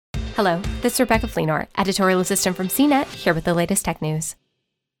Hello, this is Rebecca Fleenor, editorial assistant from CNET, here with the latest tech news.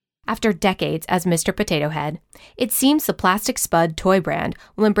 After decades as Mr. Potato Head, it seems the Plastic Spud toy brand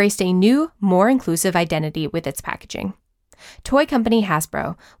will embrace a new, more inclusive identity with its packaging. Toy company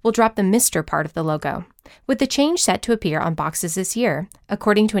Hasbro will drop the Mr. part of the logo, with the change set to appear on boxes this year,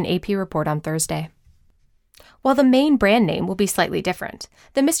 according to an AP report on Thursday. While the main brand name will be slightly different,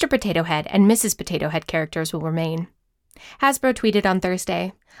 the Mr. Potato Head and Mrs. Potato Head characters will remain. Hasbro tweeted on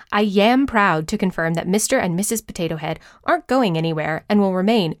Thursday, "I am proud to confirm that Mr. and Mrs. Potato Head aren't going anywhere and will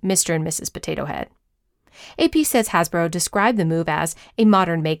remain Mr. and Mrs. Potato Head." AP says Hasbro described the move as a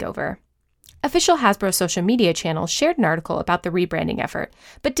modern makeover. Official Hasbro social media channels shared an article about the rebranding effort,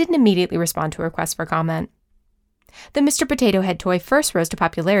 but didn't immediately respond to a request for comment. The Mr. Potato Head toy first rose to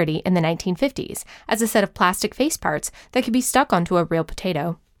popularity in the 1950s as a set of plastic face parts that could be stuck onto a real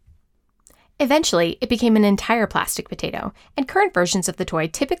potato. Eventually, it became an entire plastic potato, and current versions of the toy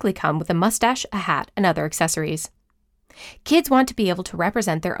typically come with a mustache, a hat, and other accessories. Kids want to be able to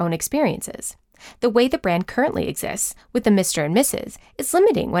represent their own experiences. The way the brand currently exists, with the Mr. and Mrs., is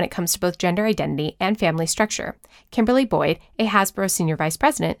limiting when it comes to both gender identity and family structure, Kimberly Boyd, a Hasbro senior vice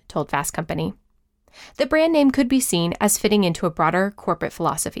president, told Fast Company. The brand name could be seen as fitting into a broader corporate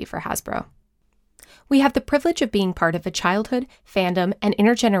philosophy for Hasbro. "We have the privilege of being part of a childhood, fandom, and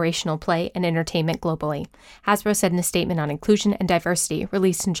intergenerational play and entertainment globally," Hasbro said in a statement on inclusion and diversity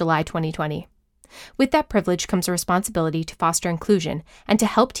released in July 2020. "With that privilege comes a responsibility to foster inclusion and to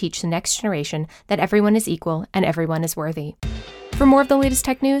help teach the next generation that everyone is equal and everyone is worthy." For more of the latest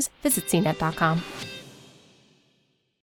tech news, visit cnet.com.